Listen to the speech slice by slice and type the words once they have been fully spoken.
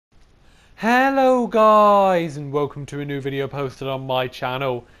Hello guys, and welcome to a new video posted on my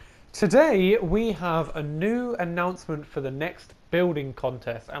channel. Today we have a new announcement for the next building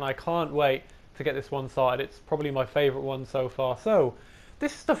contest, and I can't wait to get this one started. It's probably my favourite one so far. So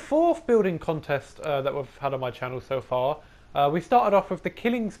this is the fourth building contest that we've had on my channel so far. We started off with the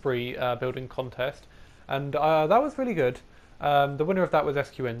Killing Spree building contest, and that was really good. The winner of that was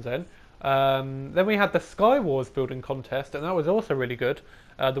SQNZ. Then we had the Sky Wars building contest, and that was also really good.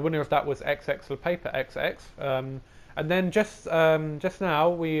 The winner of that was XX or Paper XX. And then just now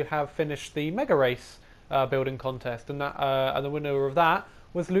we have finished the Mega Race building contest, and the winner of that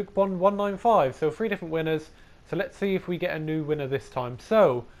was Luke Bond 195. So 3 different winners. So let's see if we get a new winner this time.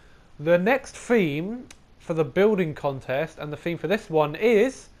 So the next theme for the building contest, and the theme for this one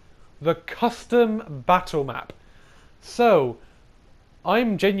is the custom battle map. So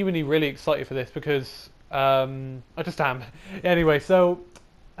I'm genuinely really excited for this because I just am. Anyway, so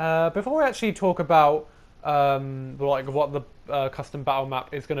before we actually talk about what the custom battle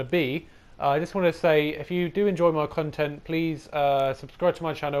map is going to be, I just want to say, if you do enjoy my content, please subscribe to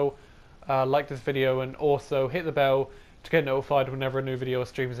my channel, like this video, and also hit the bell to get notified whenever a new video or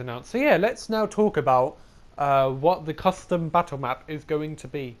stream is announced. So yeah, let's now talk about what the custom battle map is going to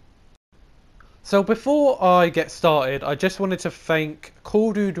be. So before I get started, I just wanted to thank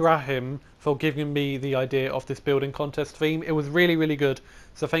Kordu Drahim for giving me the idea of this building contest theme. It was really, really good.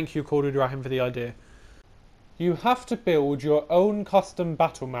 So thank you, Kordu Drahim, for the idea. You have to build your own custom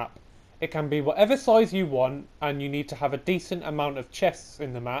battle map. It can be whatever size you want, and you need to have a decent amount of chests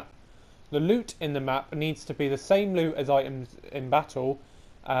in the map. The loot in the map needs to be the same loot as items in battle.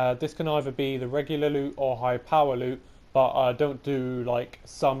 This can either be the regular loot or high power loot, but don't do like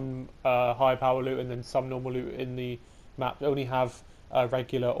some high power loot and then some normal loot in the map. Only have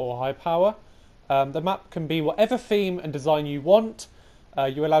regular or high power. The map can be whatever theme and design you want.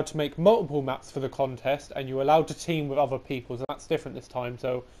 You're allowed to make multiple maps for the contest, and you're allowed to team with other people. So that's different this time.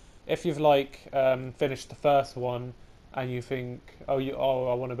 So if you've finished the first one and you think, I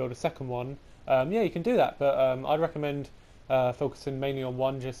want to build a second one, yeah, you can do that. But I'd recommend focusing mainly on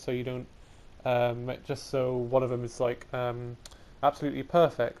one, just so you don't. Just so one of them is absolutely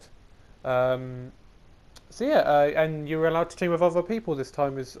perfect. So yeah, and you're allowed to team with other people this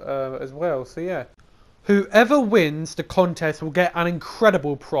time as well. So yeah, whoever wins the contest will get an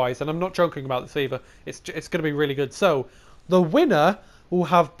incredible prize, and I'm not joking about this either. It's going to be really good. So the winner will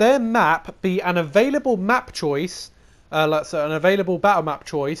have their map be an available map choice, an available battle map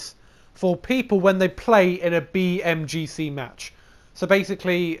choice for people when they play in a BMGC match. So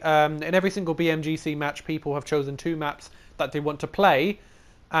basically, in every single BMGC match, people have chosen 2 maps that they want to play,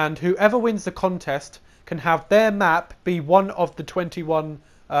 and whoever wins the contest can have their map be one of the 21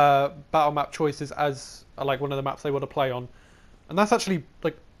 battle map choices as one of the maps they want to play on. And that's actually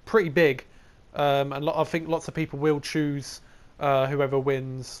pretty big, and I think lots of people will choose whoever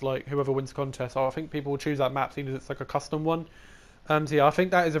wins the contest. So I think people will choose that map, seeing as it's a custom one. So yeah, I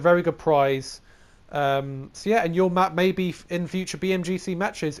think that is a very good prize. So yeah, and your map may be in future BMGC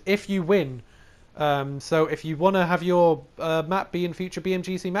matches if you win. So if you want to have your map be in future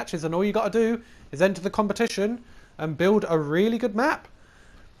BMGC matches, then all you got to do is enter the competition and build a really good map.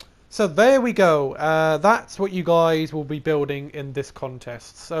 So there we go. That's what you guys will be building in this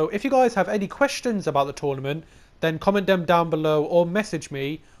contest. So if you guys have any questions about the tournament, then comment them down below or message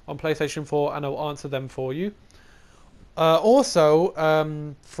me on PlayStation 4 and I'll answer them for you. Also,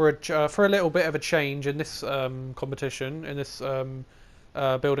 for a little bit of a change in this competition, in this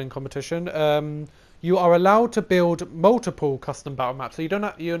building competition, you are allowed to build multiple custom battle maps. So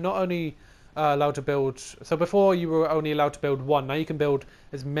you're not only allowed to build. So before you were only allowed to build one. Now you can build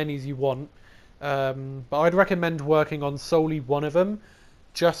as many as you want. But I'd recommend working on solely one of them,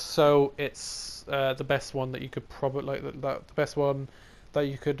 just so it's the best one that you could the best one that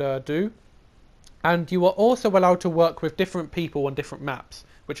you could do. And you are also allowed to work with different people on different maps,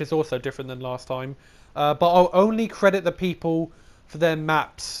 which is also different than last time. But I'll only credit the people for their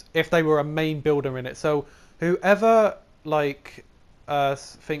maps if they were a main builder in it. So whoever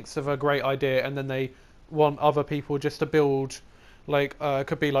thinks of a great idea and then they want other people just to build, it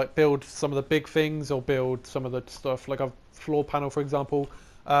could be build some of the big things or build some of the stuff like a floor panel, for example.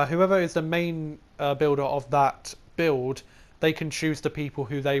 Whoever is the main builder of that build, they can choose the people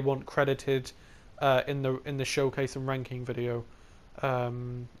who they want credited in the showcase and ranking video.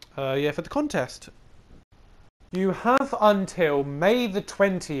 Yeah, for the contest. You have until May the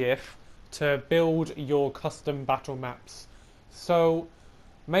 20th to build your custom battle maps. So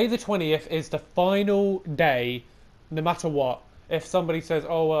May the 20th is the final day, no matter what. If somebody says,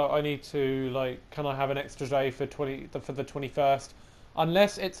 "Oh, well, I need to can I have an extra day for the 21st?"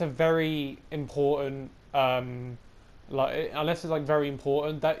 unless it's a very important, unless it's like very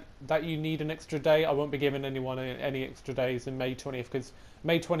important that you need an extra day, I won't be giving anyone any extra days in May 20th, because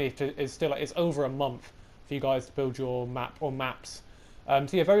May 20th is still, it's over a month for you guys to build your map or maps. So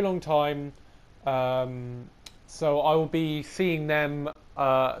yeah, very long time. So I will be seeing them.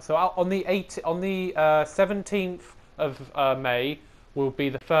 So on the 17th of May will be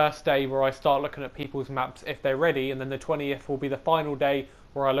the first day where I start looking at people's maps if they're ready, and then the 20th will be the final day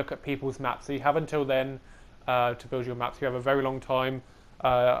where I look at people's maps. So you have until then to build your maps. You have a very long time,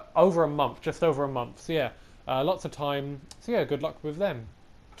 over a month, just over a month. So yeah, lots of time. So yeah, good luck with them.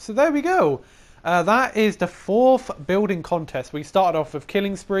 So there we go. That is the 4th building contest. We started off with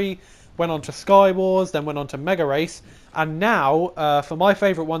Killing Spree, went on to Sky Wars, then went on to Mega Race, and now, for my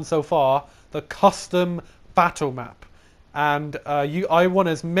favourite one so far, the custom battle map. And I want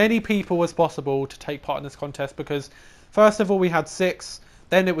as many people as possible to take part in this contest, because first of all we had 6,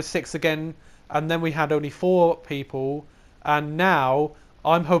 then it was 6 again, and then we had only 4 people, and now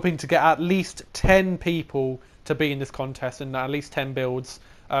I'm hoping to get at least 10 people to be in this contest and at least 10 builds,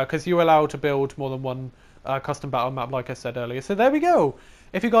 because you're allowed to build more than one custom battle map, like I said earlier. So there we go.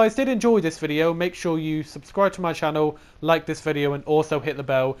 If you guys did enjoy this video, make sure you subscribe to my channel, like this video, and also hit the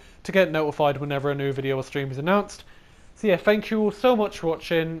bell to get notified whenever a new video or stream is announced. So yeah, thank you all so much for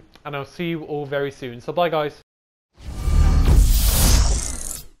watching, and I'll see you all very soon. So bye guys.